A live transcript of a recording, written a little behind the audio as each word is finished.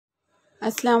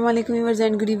Assalamu alaikum viewers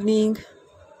and good evening.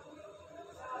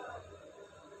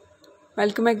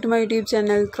 Welcome back to my YouTube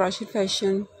channel Crochet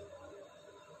Fashion.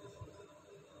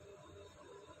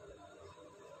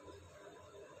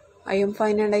 I am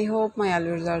fine and I hope my all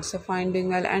viewers are also fine, doing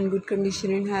well and good condition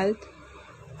in health.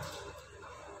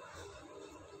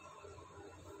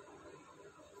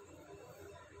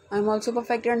 I am also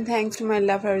perfect and thanks to my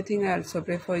Allah for everything. I also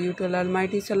pray for you to Allah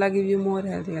Almighty so Allah give you more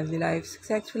healthy life,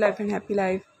 successful life and happy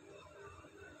life.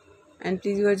 And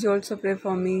please viewers, you also pray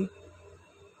for me.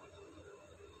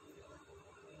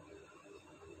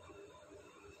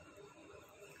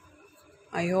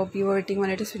 I hope you are waiting my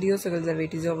latest video, so the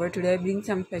wait is over. Today I bring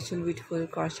some special beautiful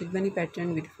crochet bunny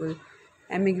pattern, beautiful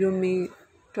amigurumi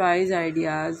toys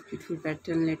ideas, beautiful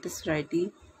pattern, latest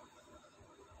variety.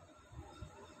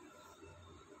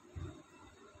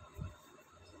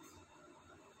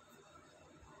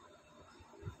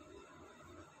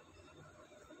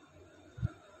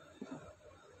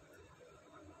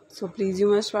 So please you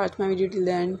must watch my video till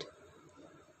the end.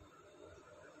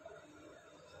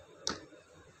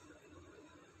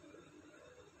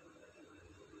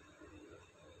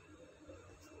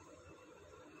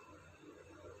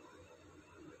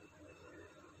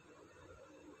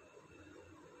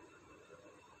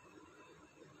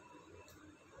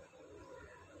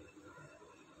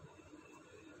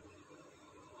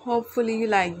 Hopefully you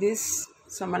like this.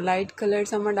 Some are light color,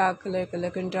 some are dark color, color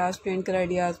contrast, paint color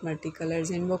ideas,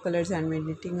 multicolors, rainbow colors, handmade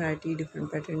knitting variety,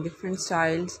 different pattern, different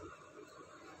styles,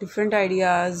 different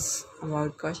ideas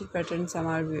about crochet patterns. Some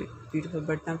are beautiful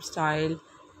button up style,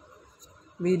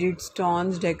 beaded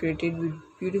stones decorated with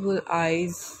beautiful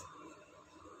eyes,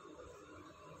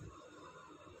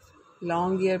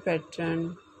 long ear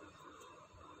pattern,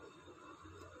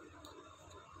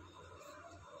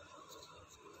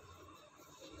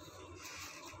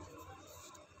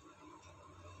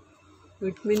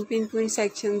 with pin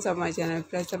sections of my channel.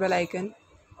 Press the bell icon.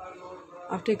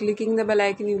 After clicking the bell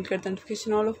icon, you will get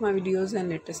notification all of my videos and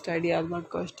latest ideas about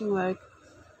costume work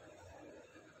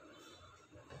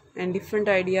and different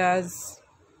ideas.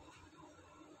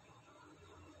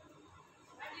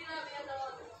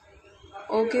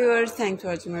 Okay viewers, thanks for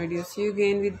watching my video. See you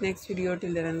again with next video.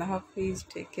 Till then, Allah Hafiz.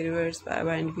 Take care viewers. Bye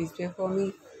bye and please pray for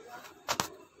me.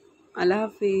 Allah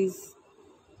Hafiz.